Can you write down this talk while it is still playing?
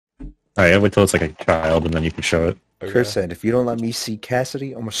Alright, wait till it's like a child and then you can show it. Chris said, if you don't let me see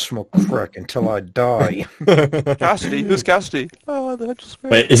Cassidy, I'm gonna smoke crack until I die. Cassidy? Who's Cassidy? Oh, the hedge is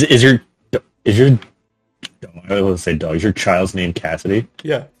Wait, is your I was say dog, is your child's name Cassidy?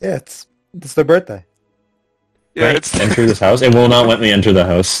 Yeah. Yeah, it's their birthday. Yeah, Right, it's enter this house. It will not let me enter the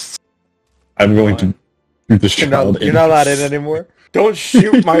house. I'm going to shoot this child. You're not allowed in anymore. Don't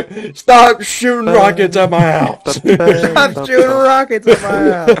shoot my... Stop shooting rockets at my house! Stop shooting rockets at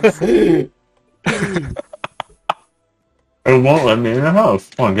my house. It won't let me in the house.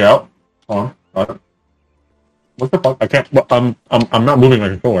 Come on, get out. Come on. What the fuck? I can't. I'm not moving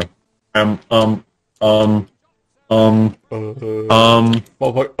like a door.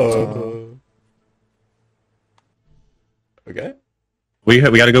 Okay. We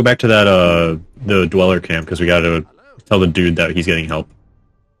got to go back to that the dweller camp because we got to tell the dude that he's getting help.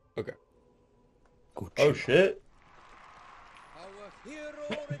 Okay. Oh shit. Our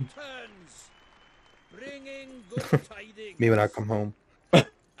hero returns, bringing good tidings. Me when I come home.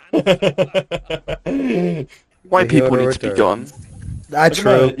 White The people hero need to be returns. gone. That's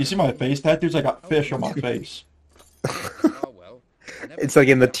true. You see my face tattoos? I got fish on my face. Oh, well, I never It's like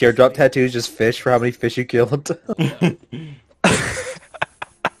in the teardrop tattoos, just fish for how many fish you killed.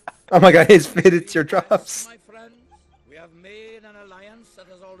 Oh my god, his fitted teardrops. my friends, we have made an alliance that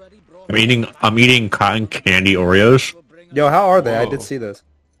has already brought I'm eating cotton candy Oreos. Yo, how are they? I Whoa. did see this.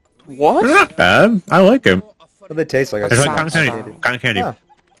 What? They're not bad. I like them. What do they taste like? It's like Sounds cotton candy. fine. Cotton candy. Oh.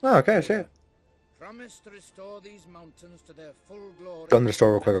 Oh, okay, shit. promise to restore these mountains to their full glory. Go in the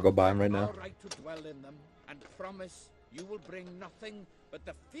store real quick, I'll go buy them right now. Our right to dwell in them, and promise you will bring nothing but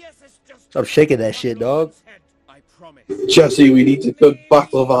the fiercest justice. Stop shaking that shit, dog. I promise. Jesse, we need to cook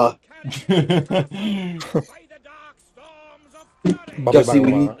baklava. By the dark storms of fury. Bubba Jesse,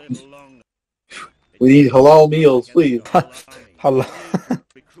 we bubba. need, we need halal meals, please. Hello.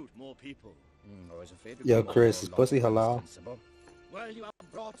 Recruit more people. Always afraid to Yo, go Chris, is along. pussy halal? Well, you have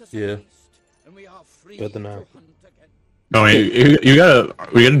brought us Yeah. a feast, and we are free Good to know. hunt again. No, we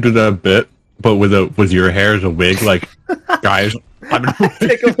gotta do that bit, but with your hair as a wig, like guys.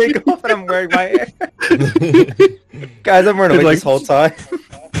 Take a wig off and I'm wearing my hair. Guys, I'm wearing a wig Like- this whole time.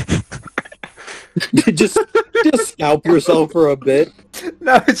 just scalp yourself for a bit.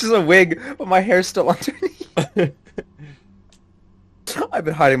 No, it's just a wig, but my hair's still underneath. I've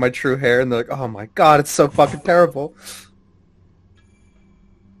been hiding my true hair, and they're like, "Oh my god, it's so fucking terrible."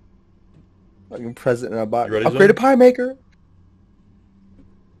 Fucking present in a box. You ready, Upgraded Zane? pie maker.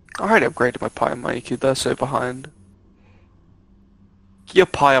 I already upgraded my pie maker, they're so behind. Get your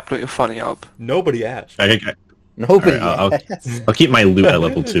pie up, not your funny up. Nobody asked. Nobody. Alright, has. I'll keep my loot at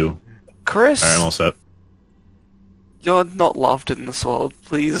level 2. Chris, Alright, I'm all set. you're not loved in this world.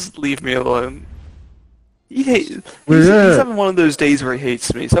 Please leave me alone. He's Where's that? having one of those days where he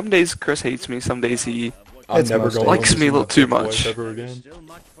hates me. Some days Chris hates me, some days he... I'm It's never most going likes to me a see little my too fake much. voice ever again. Still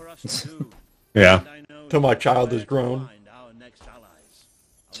much for us to do. Yeah. Till my child is grown. Find our next allies.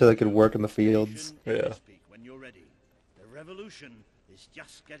 So they could work in the fields. Yeah. Speak when you're ready. The revolution is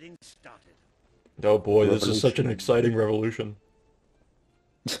just getting started. Oh boy, this is such an exciting revolution.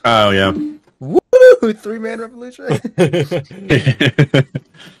 Oh yeah. Woo! 3-man revolution.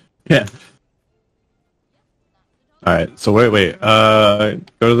 Yeah. Alright, so wait. Go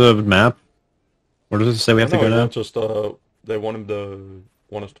to the map. Where does it say we have to No, go he now? wants us to, they want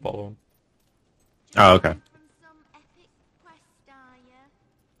us to follow him. Oh, okay. Some epic quest, are ya?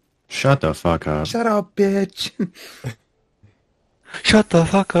 Shut the fuck up. Shut up, bitch. Shut the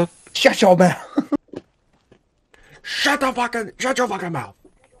fuck up. Shut your mouth. Shut your fucking mouth!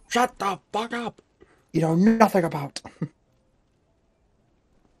 Shut the fuck up! You know nothing about.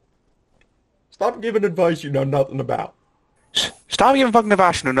 Stop giving advice you know nothing about. Stop giving fucking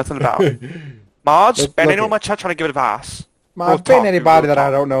advice you know nothing about. Marge, Look- been look anyone it. on my chat trying to give advice. I've Real been talk, anybody real that I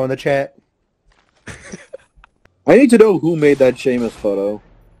talk. don't know in the chat. I need to know who made that Seamus photo.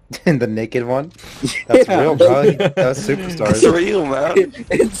 In the naked one. That's Yeah. real, bro. That's It's superstars. real, man.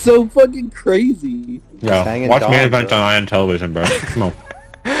 It's so fucking crazy. Yeah. hanging Watch dog, main event bro. on Iron Television, bro. Come on.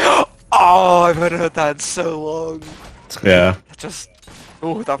 Oh, I've heard that in so long. Yeah.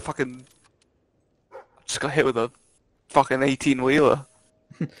 Oh, that fucking... I just got hit with a fucking 18-wheeler.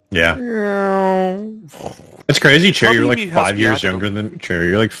 Yeah. It's crazy, Cherry. You're How like many has 5 he years had? younger than Cherry.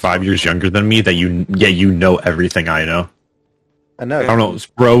 You're like 5 years younger than me. That you know everything I know. I know. I don't know. This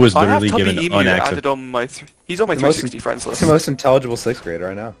bro was I have literally Tubby given Emu unaccess. added on my... He's on my The most- 360 friends It's list. the most intelligible 6th grader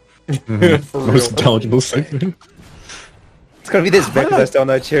I know. For real. Most intelligible segment. It's gonna be this big because I still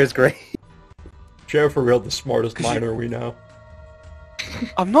know Cheers great. Chair for real, the smartest miner we know.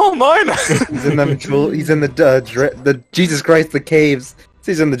 I'm not a miner! He's in them. He's in the Jesus Christ, the caves.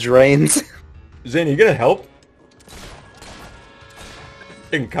 He's in the drains. Zane, you gonna help?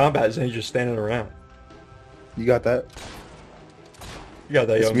 In combat, Zane's just standing around. You got that? You got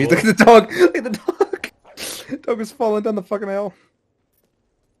that, It's young me. boy. Look at the dog. Look at the dog. Dog is falling down the fucking hill.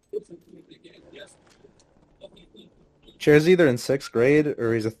 Chair's either in 6th grade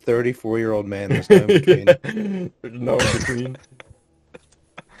or he's a 34-year-old man. There's no in between. There's no in between.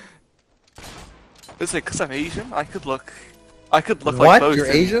 Is it because I'm Asian? I could look like What? both. You're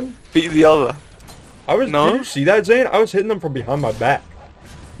and Asian? Beat the other. Did No? you see that, Zane? I was hitting them from behind my back.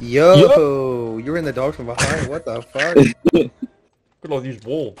 Yo, you were in the dog from behind. What the fuck? Look at all these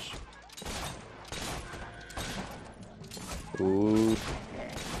wolves. Ooh.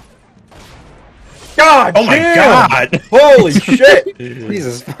 God Oh my damn! god! Holy shit!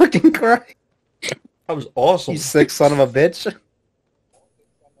 Jesus fucking Christ. That was awesome. You sick son of a bitch.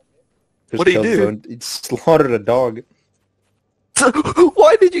 What do you do? He slaughtered a dog.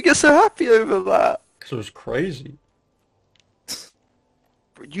 Why did you get so happy over that? This was crazy.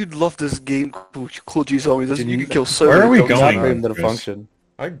 You'd love this game called G Zombies. Dude, You you- could kill so Where many are we dogs. going? Not bring to the Chris? function.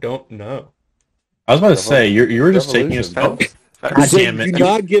 I don't know. I was about to say, you were just taking us... Revolution. Oh, Facts. Zane, damn it. do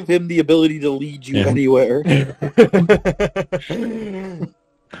not give him the ability to lead you Yeah. anywhere.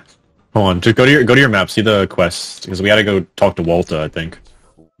 hold on, just go to your map, see the quest, because we gotta go talk to Walter, I think.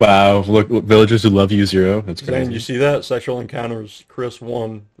 Wow, look, villagers who love you, 0. That's Zane, you crazy. see that? Sexual encounters. Chris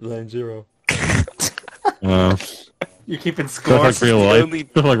 1, Zane 0. Wow. You're keeping Stuff like real life. only-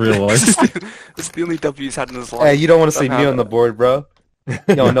 Stuff like real life. It's the only W he's had in his life. Hey, you don't want to see Somehow. me on the board, bro. You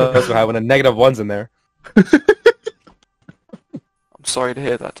don't know what's going to happen. A -1's in there. I'm sorry to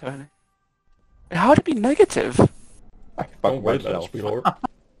hear that, Tony. How would it be negative? I fuck Don't worry about it, myself. sweetheart.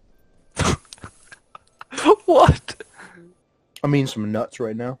 What? I'm eating some nuts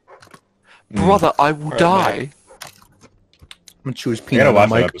right now. Brother, I will Alright, die. I'm gonna choose I peanut gotta watch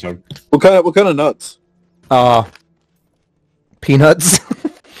butter, that Mike. episode. What kind of nuts? Peanuts.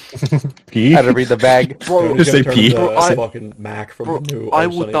 Pee? I had to read the bag. Tony's Just gonna say turn pee. into Bro, I- fucking Mac from Bro, the new I Always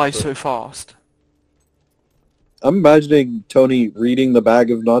will Sunny die in so fast. I'm imagining Tony reading the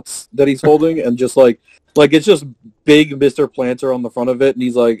bag of nuts that he's holding and just like it's just big Mr. Planter on the front of it, and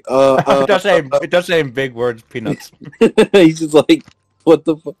he's like, It does say in big words, peanuts. he's just like, what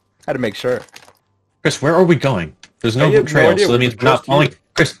the fuck? I had to make sure. Chris, where are we going? There's I no have no trail, idea, so that we means were we're not just following...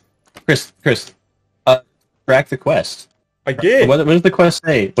 Chris, track the quest. I did. What does the quest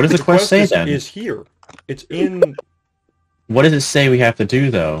say? What does the quest say then? is here. It's in... What does it say we have to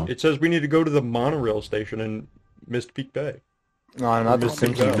do, though? It says we need to go to the monorail station in Mistpeak Bay. No, not the Mr.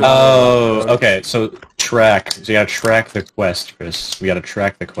 Simpsons. Jones. Oh, okay, so track. So you gotta track the quest, Chris. We gotta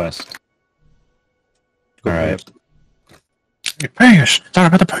track the quest. Alright. Payish! It's not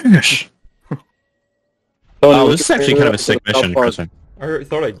about the payish! Tony, Oh, look this is at actually the- kind of a sick South mission, Park. Chris. I already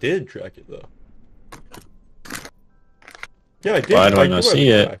thought I did track it, though. Yeah, I did. Why do I do not have see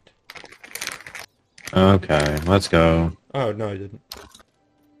it? tracked. Okay, let's go. Oh, no, I didn't.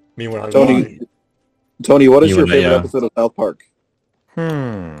 Me when I was Tony, what is You your and me, favorite yeah. episode of South Park?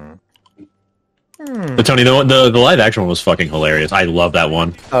 But Tony, the live action one was fucking hilarious. I love that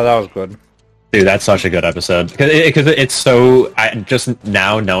one. Oh, that was good. Dude, that's such a good episode. Because it's so... just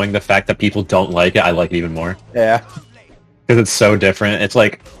now knowing the fact that people don't like it, I like it even more. Yeah. Because it's so different. It's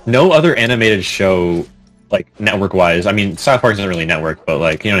like, no other animated show, like, network-wise... I mean, South Park isn't really network, but,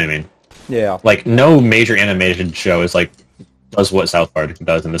 like, you know what I mean? Yeah. Like, no major animated show is, like, does what South Park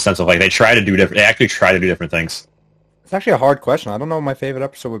does in the sense of, like, they actually try to do different things. It's actually a hard question. I don't know what my favorite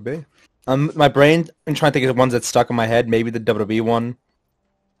episode would be. My brain, I'm trying to think of the ones that stuck in my head. Maybe the WWE one.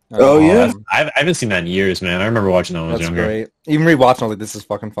 Oh, yeah. I haven't seen that in years, man. I remember watching that when I was That's younger. great. Even rewatching, I was like, this is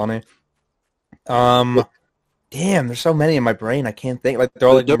fucking funny. Damn, there's so many in my brain. I can't think. Like they're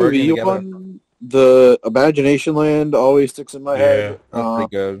all like The merging WWE together. one, the Imagination Land always sticks in my head. That's pretty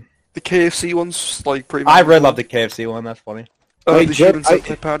good. The KFC one's like pretty. I really love the KFC one. That's funny. I The ju- humans I- that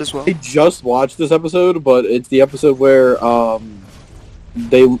play pad as well. I just watched this episode, but it's the episode where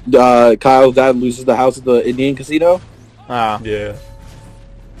Kyle's dad loses the house at the Indian casino. Ah, Yeah.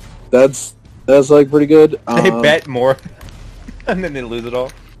 That's like pretty good. they bet more, and then they lose it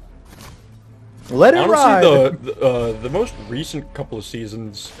all. Let it ride. Honestly, the most recent couple of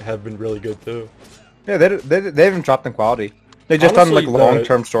seasons have been really good, too. Yeah, they haven't dropped in quality. They just done like Honestly,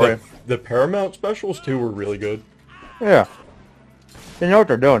 long-term story. The Paramount specials, too, were really good. Yeah, they know what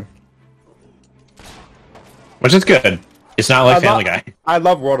they're doing. Which is good. It's not like Family Guy. I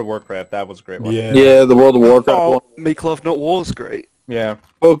love World of Warcraft. That was a great one. Yeah, the World of Warcraft Oh, one. Make Love Not War is great. Yeah.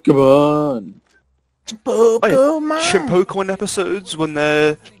 Pokemon. Ship Pokemon episodes when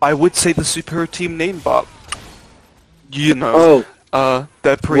they're, I would say the superior team name, but you know, Oh,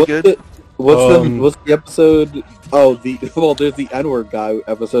 They're pretty What's good. what's the episode? Oh, there's the N-word guy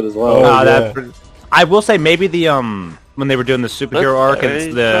episode as well. Oh, yeah. I will say maybe the when they were doing the superhero arc and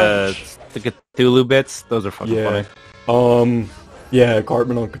it's the Cthulhu bits, those are fucking funny. Yeah,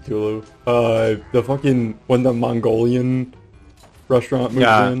 Cartman on Cthulhu. The fucking when the Mongolian restaurant moves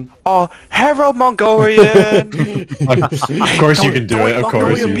in. Oh, Hero Mongolian! Of course you can do it. Of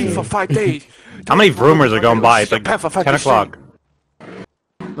course you Mongolian beef can. for 5 days. How many rumors are going by? It's like Pepper 10 fucking o'clock.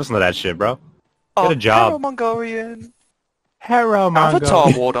 Listen to that shit, bro. Oh, Get a job. Hero Mongolian. Hero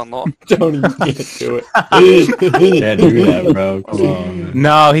Avatar Ward unlocked. Tony, you can't do it. Can't do that, bro. Come on.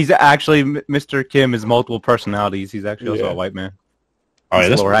 No, he's actually Mr. Kim is multiple personalities. He's actually also a white man.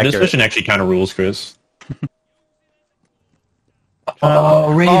 Alright, It's a little this accurate. mission actually kind of rules, Chris.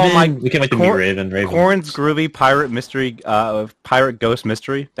 Oh, Raven! Oh my- we can't wait to meet Raven. Corn's groovy pirate mystery, pirate ghost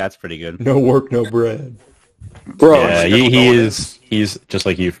mystery. That's pretty good. No work, no bread. Bro, Yeah, he's just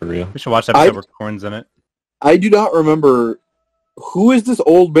like you for real. We should watch that episode where Corn's in it. I do not remember who is this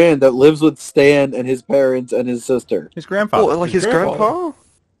old man that lives with Stan and his parents and his sister. His grandfather. Oh, like his grandpa?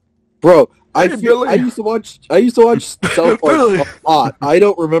 Bro, I Hey, feel, Billy. I used to watch South Park Billy. a lot. I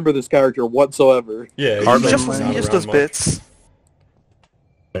don't remember this character whatsoever. Yeah, He Cartman. just, not he just around does much. bits.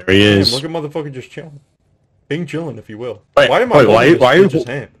 There he Damn, is. look at motherfucker just chilling. Being chilling, if you will. Wait, why am I wait, holding this why are you- bitch's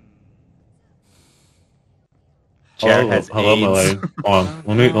hand? Jared has hello, my AIDS. lady. Hold on,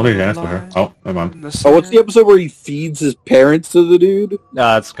 let me dance with her. Oh, never mind. Oh, what's the episode where he feeds his parents to the dude?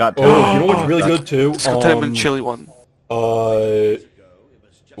 Scott. Oh, you know what's really good too? It's got him in chili one.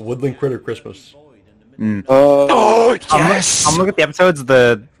 Woodland Critter Christmas. Oh, yes! I'm looking at the episodes.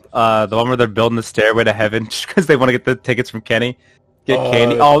 The one where they're building the stairway to heaven just because they want to get the tickets from Kenny. Get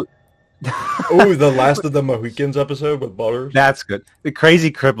candy. Oh, Oh, the last of the Mohicans episode with Butters. that's good. The Crazy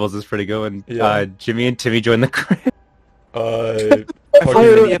Cripples is pretty good. When Yeah. Jimmy and Timmy join the crib. I think Fucking,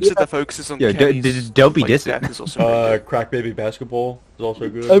 the episode that focuses on Yeah, Kenny's don't be like, dissing. death is also pretty good. Crack Baby Basketball is also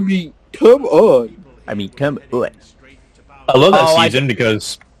good. I mean, come on. I mean, come on. I love that Oh, I- season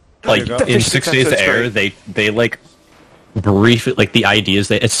because, like, There you go. in 6 Days to Air, Episode's they like brief it, like the ideas.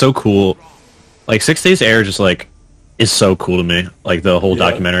 It's so cool. Like 6 Days to Air, just like is so cool to me. Like the whole Yeah.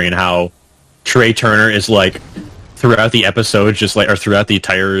 documentary and how Trey Turner is like throughout the episode, just like or throughout the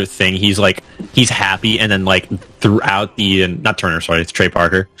entire thing, he's happy, and then like throughout the not Turner, sorry, it's Trey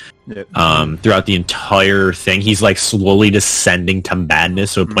Parker. Yeah. Throughout the entire thing, he's like slowly descending to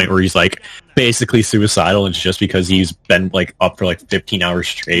madness to a point where he's like basically suicidal, and it's just because he's been like up for like 15 hours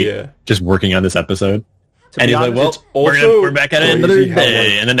straight, Yeah. just working on this episode. And be he's like, honest, well, it's also we're back at it crazy another how, day,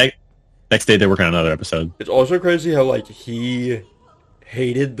 like- and then next day they're working on another episode. It's also crazy how like he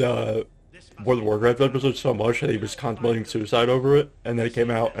hated the World of Warcraft episode so much that he was contemplating suicide over it, and then it came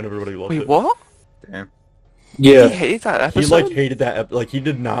out and everybody loved Wait, it. what? Damn. Yeah. He hated that He episode? like hated that like he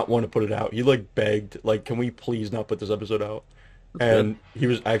did not want to put it out. He like begged like, can we please not put this episode out? And he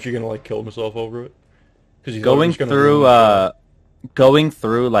was actually gonna like kill himself over it because he's Going always gonna through, ruin going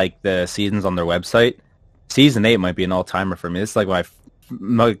through like the seasons on their website, season 8 might be an all-timer for me. It's like when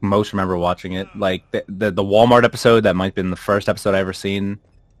I most remember watching it. Like the Walmart episode, that might have been the first episode I ever seen.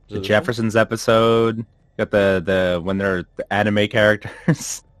 The it. Jeffersons episode, got the when they're the anime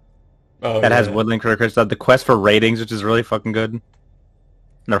characters. Oh, That has yeah. Woodland Critter stuff. The Quest for Ratings, which is really fucking good. And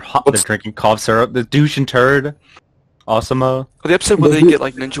they're hot. They're drinking cough syrup. The douche and turd. Awesome. Oh, the episode where they get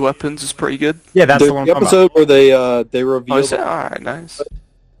like ninja weapons is pretty good. Yeah, that's The the one. I'm talking about. episode where they Oh, reveal is it? Alright, nice.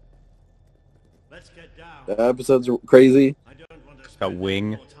 the episode's crazy. It's got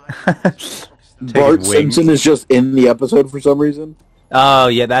Wing. Bart wings. Simpson is just in the episode for some reason. Oh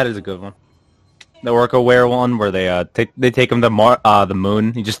yeah, that is a good one. The Orca-Ware one where they take him to the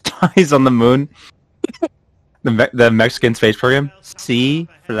moon. He just dies on the moon. The Mexican space program. See,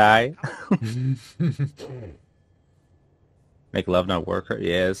 fly. Make love, not work.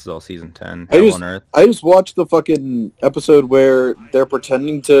 Yeah, this is all season 10. Hell on Earth. I just watched the fucking episode where they're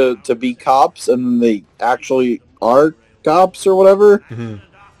pretending to be cops and then they actually are cops or whatever. Mhm.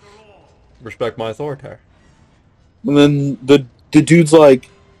 Respect my authority. And then the dude's like,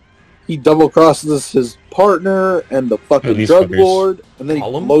 he double crosses his partner and the fucking these drug fuckers. lord, and then he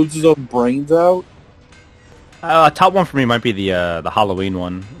Gollum? blows his own brains out. Top one for me might be the Halloween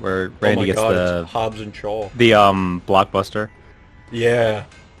one where Randy oh my gets God, it's Hobbs and Shaw. the Blockbuster. Yeah.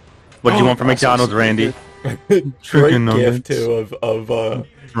 What did you want from McDonald's, Randy? Great Chicken gift nuggets. too of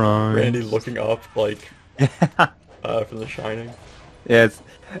Right. Randy looking up like from The Shining. Yeah, it's,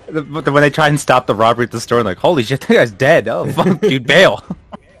 when they try and stop the robbery at the store, like, holy shit, that guy's dead. Oh, fuck, dude, bail.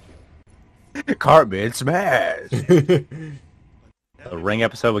 Cartman smash. The Ring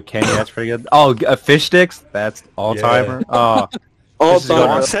episode with Kenny, that's pretty good. Oh, fish sticks, that's all-timer. Oh, All This is going No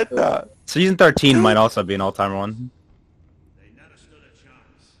on. one said that. Season 13 might also be an all-timer one.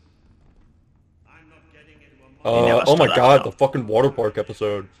 Oh my god, the fucking water park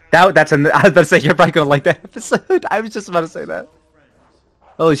episode. That's an. I was about to say you're probably gonna like that episode. I was just about to say that.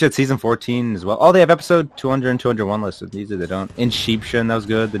 Holy shit, season 14 as well. Oh, they have episode 200 and 201 listed. These they don't. In Sheepshin, that was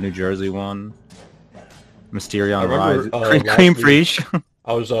good. The New Jersey one. Mysterion remember, Rise. last Cream week- Fraiche.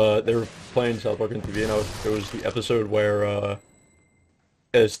 I was they were playing South Park on TV, and it was the episode where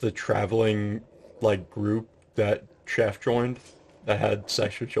it's the traveling like group that Chef joined that had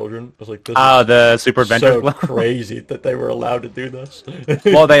sex with children. I was like, this Oh, is the Super Adventure so Club. crazy that they were allowed to do this.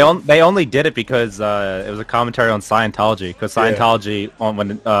 Well, they only did it because it was a commentary on Scientology. Because Scientology,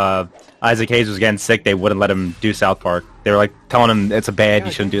 when Isaac Hayes was getting sick, they wouldn't let him do South Park. They were like telling him it's a bad,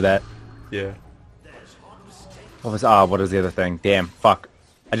 you shouldn't do that. Yeah. What was the other thing? Damn, fuck.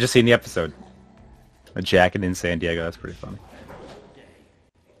 I just seen the episode. A jacket in San Diego. That's pretty funny.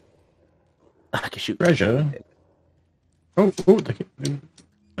 I can shoot Treasure. Oh,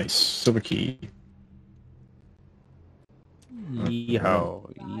 nice silver key.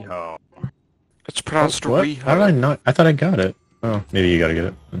 Yeehaw. It's pronounced What? How did I not? I thought I got it. Oh, maybe you gotta get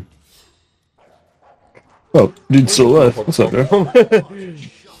it. Oh, dude, still alive. What's up, bro?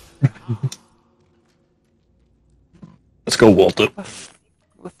 Let's go, Walter.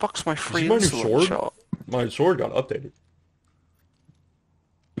 The fuck's my free my new insulin sword? shot? My sword got updated.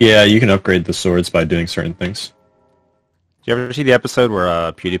 Yeah, you can upgrade the swords by doing certain things. Did you ever see the episode where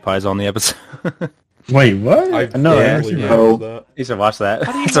PewDiePie's on the episode? Wait, what? I've No, I haven't barely seen that. realized that. You should watch that.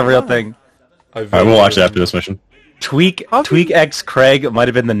 do you It's a know real that? thing. I've Alright, we'll watch it after this mission. Tweak X Craig might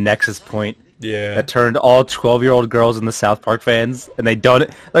have been the nexus point Yeah. that turned all 12-year-old girls into South Park fans, and they don't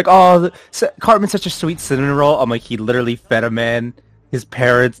like, oh, Cartman's such a sweet cinnamon roll. I'm like, he literally fed a man, his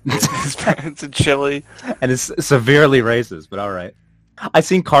parents, His parents in Chile. and is severely racist. But all right, I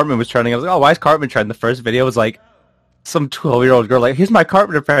seen Cartman was trending. I was like, oh, why is Cartman trending? The first video was like some 12-year-old girl like, here's my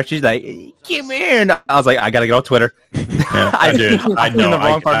Cartman impression. She's like, come here. And I was like, I gotta get off Twitter. Yeah, I do. I I'm in know. the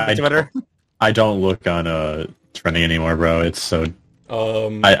wrong part of Twitter. I don't look on trending anymore, bro. It's so.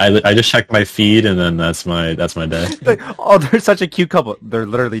 Um, I just check my feed and then that's my day. Like, oh, they're such a cute couple. They're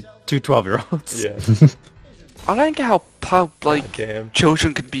literally two 12-year-olds. yeah. I don't get how like Damn.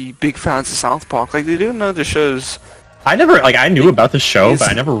 children could be big fans of South Park. Like they do know the shows. I knew about the show, but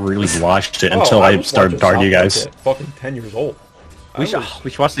I never really watched it until I was started watching talking to you South guys. Park at fucking 10 years old. We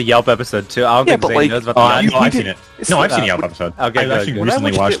should watch the Yelp episode too. I don't Yeah, think but, Zane like, knows about Oh, the Yelp. I've seen it. No, I've seen the Yelp we- episode. okay, I good, actually good. When I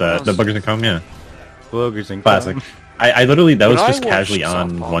recently watched watched it when that. I The was- Boogers and Come, yeah. Boogers and Classic. cum. I literally, that was When I just casually watched on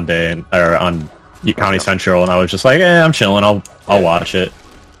South Park- one day, or on Comedy Central, and I was just like, I'm chilling, I'll watch it.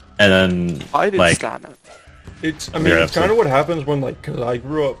 And then, I didn't like, stand it. It's, I mean, Yeah, it's kind of what happens when, like, because I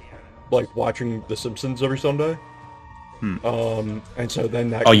grew up, like, watching The Simpsons every Sunday. And so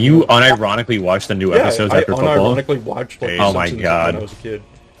then that... oh, you unironically watched the new episodes after I football? unironically watched, like, Oh The my Simpsons God. when I was a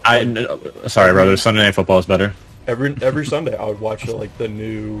kid. Sorry, brother, Sunday Night Football is better. Every Sunday I would watch, like, the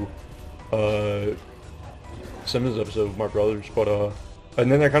new, Simpsons episode with my brothers, but,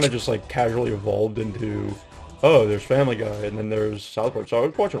 and then that kind of just, like, casually evolved into, oh, there's Family Guy, and then there's South Park, so I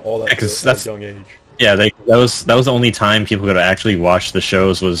was watching all that Yeah, 'cause shit at that's- a young age. Yeah, that was the only time people could actually watch the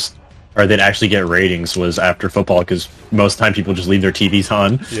shows or they'd actually get ratings was after football, because most of the time people just leave their TVs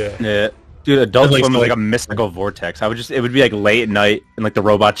on. Yeah. Yeah. Dude, Adult Like, Swim was like- like a mystical vortex. It would be like late at night, and like the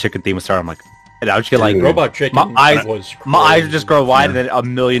Robot Chicken theme would start. I'm like, and I would just get like, Robot Chicken my eyes, was my eyes crazy. would just grow wide, and then a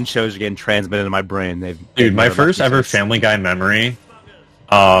million shows are getting transmitted in my brain. Dude, my first ever Family Guy memory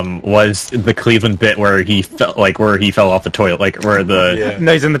was the Cleveland bit where he fell off the toilet, like where the Yeah.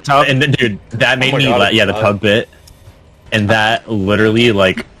 No, he's in the tub. and then, dude, that made my me God, the God. tub bit, and that literally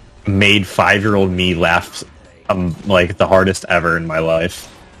like made 5-year-old me laugh like the hardest ever in my life,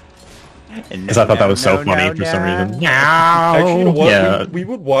 because I thought that was so funny for some reason. Actually, you know what? Yeah. We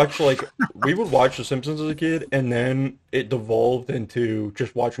would watch The Simpsons as a kid, and then it devolved into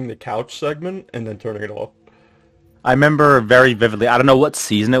just watching the couch segment and then turning it off. I remember very vividly. I don't know what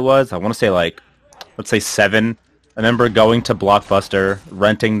season it was. I want to say like, let's say 7. I remember going to Blockbuster,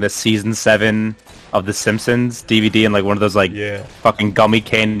 renting the season 7 of The Simpsons DVD in like one of those like Yeah. fucking gummy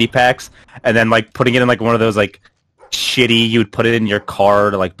candy packs, and then like putting it in like one of those like shitty. You would put it in your car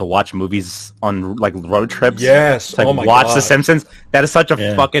to watch movies on like road trips. Yes. To, like, Oh my watch God. The Simpsons. That is such a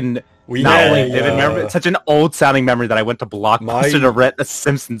Yeah. fucking We not had, only vivid memory. It's such an old sounding memory that I went to Blockbuster to rent a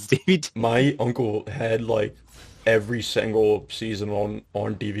Simpsons DVD. My uncle had like every single season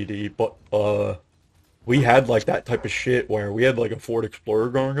on DVD, but we had like that type of shit where we had like a Ford Explorer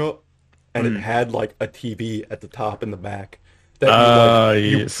growing up, and it had like a TV at the top and the back. that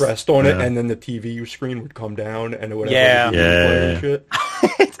you yes. pressed on it, Yeah. and then the TV screen would come down, and it would Yeah. have like, a DVD player and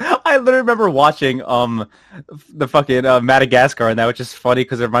Yeah. shit. I literally remember watching the fucking Madagascar, and that was just funny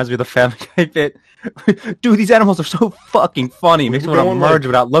because it reminds me of the Family Guy bit. Dude, these animals are so fucking funny. It makes me were want to going, merge like-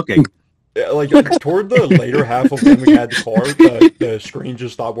 without looking. Yeah, like toward the later half of when we had the car, the screen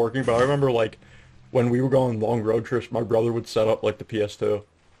just stopped working. But I remember like when we were going long road trips, my brother would set up like the PS2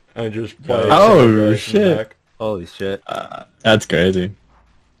 and just play. Oh, Shenanigans in the shit. back. Holy shit. That's crazy.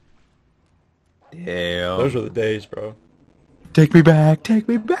 Damn. Those are the days, bro. Take me back, take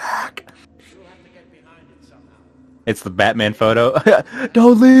me back. It's the Batman photo.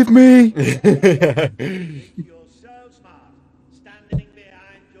 Don't leave me.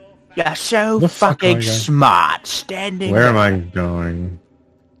 You're so The fuck am I fucking going? smart. Standing Where am there. I going?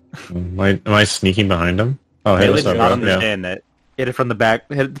 Am I sneaking behind him? Oh, hey, They what's do up, not bro? understand that. Hit it from the back.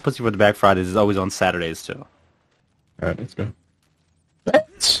 Hit the pussy from the back Fridays is always on Saturdays too. Alright, let's go.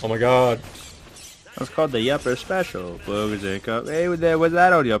 Oh my god. That's called the Yupper Special. Boogers and cup. Hey, what's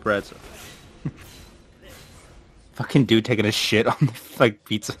that on your pretzel? Fucking dude taking a shit on the, like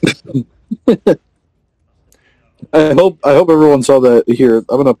pizza. I hope everyone saw that. Here, I'm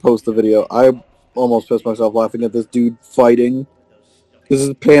gonna post the video. I almost pissed myself laughing at this dude fighting because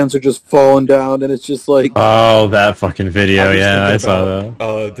his pants are just falling down, and it's just like, Oh, that fucking video, was yeah, I thinking saw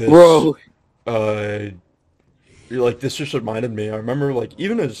about, that. This, bro. Like this just reminded me. I remember like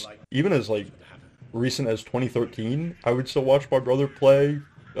even as like recent as 2013, I would still watch my brother play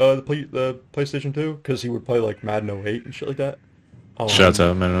the PlayStation 2 because he would play like Madden 08 and shit like that. Shut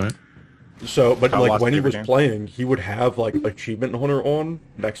up, man. So, but I like watched when he every was game. playing, he would have like Achievement Hunter on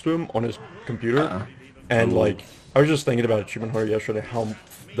next to him on his computer, and like I was just thinking about Achievement Hunter yesterday, how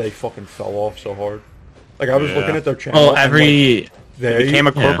they fucking fell off so hard. Like I was looking at their channel. Well, and, every... like, they Became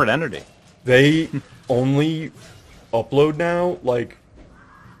a corporate entity. they only upload now like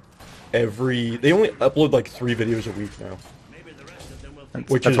they only upload like 3 videos a week now.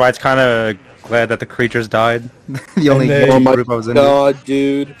 That's why it's kind of glad that the creatures died. The only they- Oh my group I was in. god,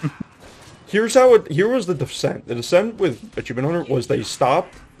 dude. Here was the descent. The descent with Achievement Hunter was they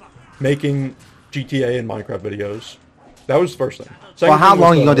stopped making GTA and Minecraft videos. That was the first thing. Second Well, how thing was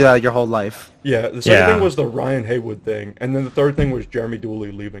long are you gonna do that your whole life? Yeah, the second Yeah. thing was the Ryan Haywood thing, and then the third thing was Jeremy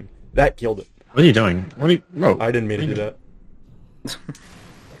Dooley leaving. That killed it. What are you doing? What are you... Bro, I didn't mean to do that.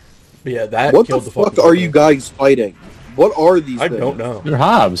 But yeah, that What killed the the fuck fucking are thing. you guys fighting? What are these I things? don't know. they're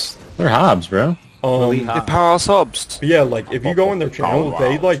Hobbs. They're Hobbs, bro. The power subs. But yeah, like if you go on their channel,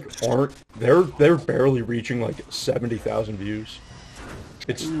 they like aren't. They're barely reaching like 70,000 views.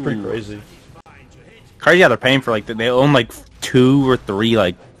 It's pretty crazy. Crazy how they're paying for like they own like 2 or 3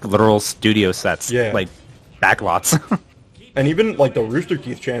 like literal studio sets. Yeah. Like backlots. And even like the Rooster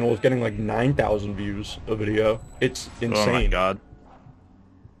Teeth channel is getting like 9,000 views a video. It's insane. Oh my god.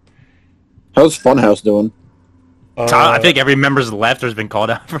 How's Funhouse doing? I think every member's left has been called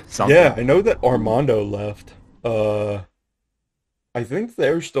out for something. Yeah, I know that Armando left. I think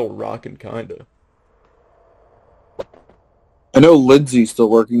they're still rocking, kinda. I know Lindsay's still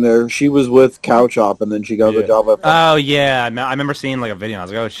working there. She was with Cowchop, and then she got the Yeah. job at. Oh yeah, I remember seeing like a video. I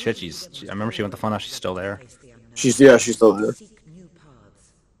was like, oh shit, I remember she went to Funhouse. She's still there. She's still there.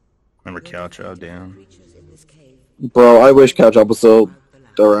 Remember Couch? Oh damn. Bro, I wish Cowchop was still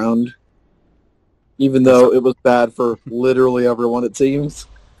around. Even though it was bad for literally everyone, it seems.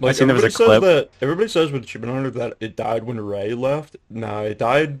 Like seen there was a everybody says with Achievement Hunter that it died when Ray left. Nah, it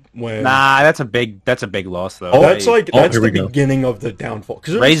died when. Nah, that's a big loss though. That's like Oh, that's here the we go. beginning of the downfall.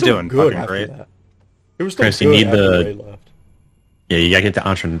 Because Ray's still doing good fucking after great. that. It was still Chris, you good need after the- Ray left. Yeah, you gotta get the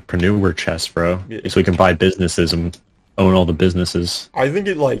entrepreneur chest, bro. Yeah. So we can buy businesses and own all the businesses. I think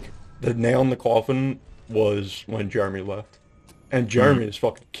it like the nail in the coffin was when Jeremy left, and Jeremy is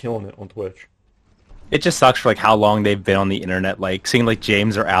fucking killing it on Twitch. It just sucks for like how long they've been on the internet. Like seeing like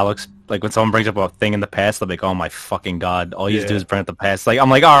James or Alex, like when someone brings up a thing in the past, they're like, "Oh my fucking god!" All you Yeah. do is bring up the past. Like I'm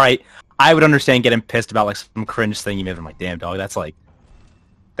like, all right, I would understand getting pissed about like some cringe thing you made. I'm like, damn dog,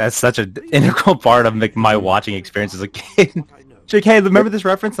 that's such an integral part of like, my watching experience as a kid. She's like, hey, remember this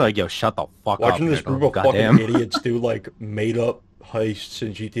reference? I'm like, yo, shut the fuck up. Watching this Nick. group Oh, of goddamn. fucking idiots do like made up heists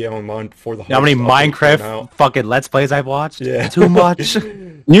in GTA Online before the. You know how many heists update came Minecraft out? fucking Let's Plays I've watched? Yeah. Too much.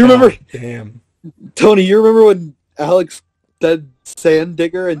 You remember, God damn. Tony? You remember when Alex said sand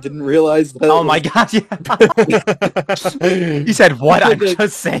digger and didn't realize that? Oh my god, yeah. He said, what? I'm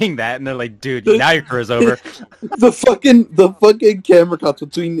just saying that. And they're like, dude, now your career's over. The fucking camera cuts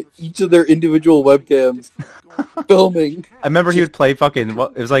between each of their individual webcams filming. I remember he would play fucking, it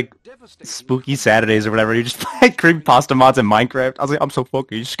was like Spooky Saturdays or whatever. He just played creepypasta mods in Minecraft. I was like, I'm so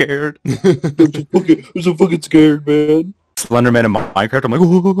fucking scared. I'm so fucking scared, man. Slenderman in Minecraft. I'm like,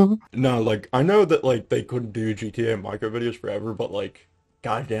 ooh. No, like I know that like they couldn't do GTA and Minecraft videos forever, but like,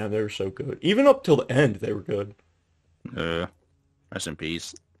 goddamn, they were so good. Even up till the end, they were good. Rest in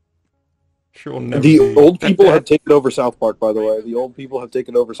peace. Shit will never The be, old people have taken over South Park, by the way. The old people have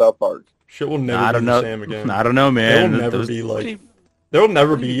taken over South Park. shit will never I be don't the know. same again. I don't know, There will man. never Those- be like, there will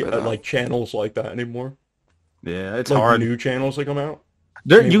never be like channels like that anymore. Yeah, it's Like hard. new channels that come out.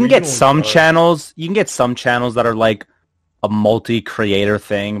 There, I mean, you we can get can only some try. channels. You can get some channels that are like a multi-creator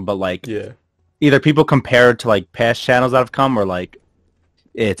thing, but like Yeah. either people compare it to like past channels that have come, or like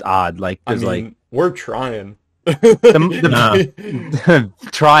it's odd. Like I there's mean, we're trying.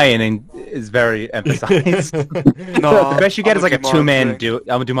 trying and is very emphasized. No, The best you get is like a I'm gonna do my own two-man thing. duo. I'm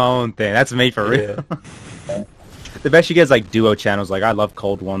gonna do my own thing. That's me for real. Yeah. The best you get is like duo channels. Like I love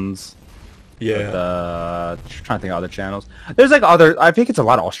Cold Ones. Yeah. Trying to think of other channels. There's like other. I think it's a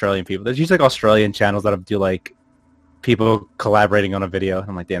lot of Australian people. There's usually like Australian channels that do like people collaborating on a video.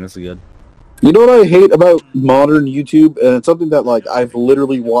 I'm like, damn, this is good. You know what I hate about modern YouTube, and it's something that like I've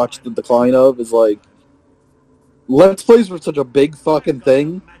literally watched the decline of, is like Let's Plays were such a big fucking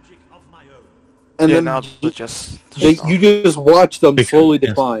thing, and Yeah, then now they're just you just watch them Because- slowly yes.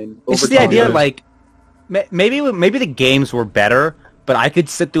 decline. It's over the time. idea, like maybe the games were better, but I could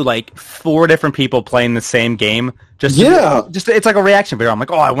sit through like 4 different people playing the same game. Just it's like a reaction video. I'm like,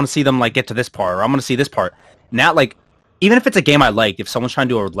 oh, I want to see them like get to this part, or I'm going to see this part. Now, like, even if it's a game I like, if someone's trying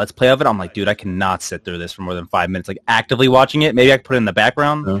to do a Let's Play of it, I'm like, dude, I cannot sit through this for more than 5 minutes. Like actively watching it, maybe I could put it in the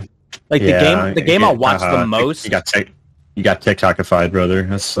background. No. Like the game I'll watch the most. You got TikTokified, brother.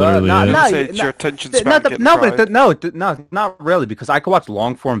 That's literally no, it. no, Say it's your attention span not getting no, but fried. no, not really, because I could watch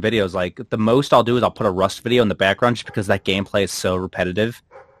long form videos. Like the most I'll do is I'll put a Rust video in the background just because that gameplay is so repetitive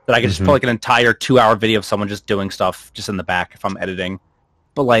that I can just put like an entire 2-hour video of someone just doing stuff just in the back if I'm editing.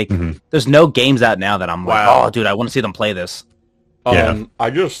 But like, there's no games out now that I'm like, Wow. oh, dude, I want to see them play this. Yeah. I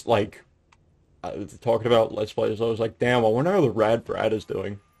just like talking about Let's Plays. I was like, damn, I wonder how the Rad Brad is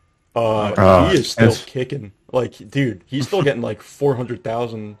doing. He is still that's- kicking. Like, dude, he's still getting like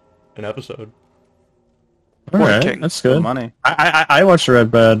 400,000 an episode. All right, King. that's good. Money. I watched Red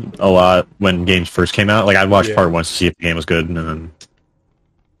Bad a lot when games first came out. Like I'd watch Yeah. part 1 to see if the game was good, and then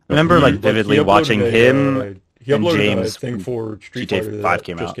I remember He- like he vividly uploaded watching he and uploaded James a thing for Street GTA Fighter 5 that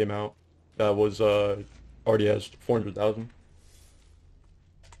came just out. came out. That was already has 400,000.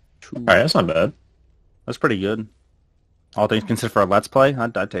 all right, that's not bad. That's pretty good. All things considered for a Let's Play,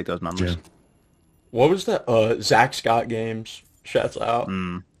 I'd take those numbers. Yeah. What was that? Zach Scott Games. Shouts out.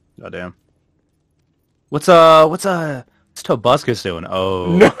 Goddamn. What's Tobuscus doing?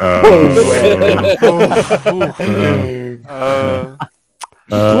 Oh.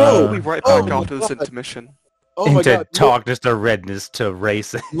 Bro, We'll be right back oh, after this God. intermission. Oh my Into god! talk just to redness to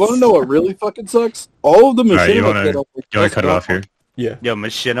racing. You want to know what really fucking sucks? All of the All right, you machinima want channels. are to just cut it off gone. here? Yeah. Yo,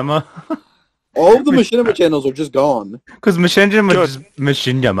 Machinima. All of the machinima channels are just gone. Because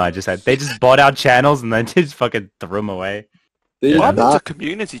Machinima just had, they just bought out channels and then just fucking threw them away. They What happened to not.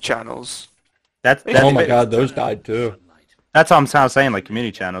 community channels? That's Oh my god, those died too. That's how I'm saying, like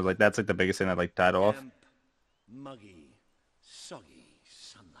community channels, like that's like the biggest thing that like died off. Muggy, soggy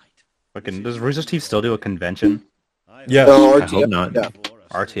sunlight. Fucking does Rooster Teeth still do a convention? Yeah. Oh, I hope not. Yeah.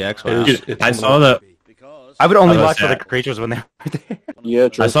 RTX. Wow. It's I saw that. I would only I was watch for the sad. creatures when they're there. Yeah,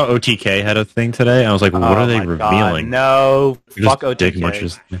 true. I saw OTK had a thing today. I was like, what are they my God, revealing? no, Just fuck dick OTK.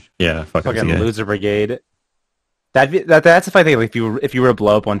 munches. Yeah, fuck Fucking OTK. loser brigade. That's if I think like, if you were to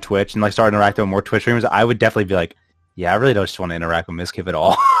blow up on Twitch and like start interacting with more Twitch streamers, I would definitely be like, yeah, I really don't just want to interact with Miskiv at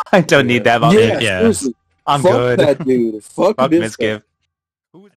all. I don't need that. yeah, Yeah. seriously. I'm Fuck good. that dude. Fuck Fuck Miskiv. Miskiv.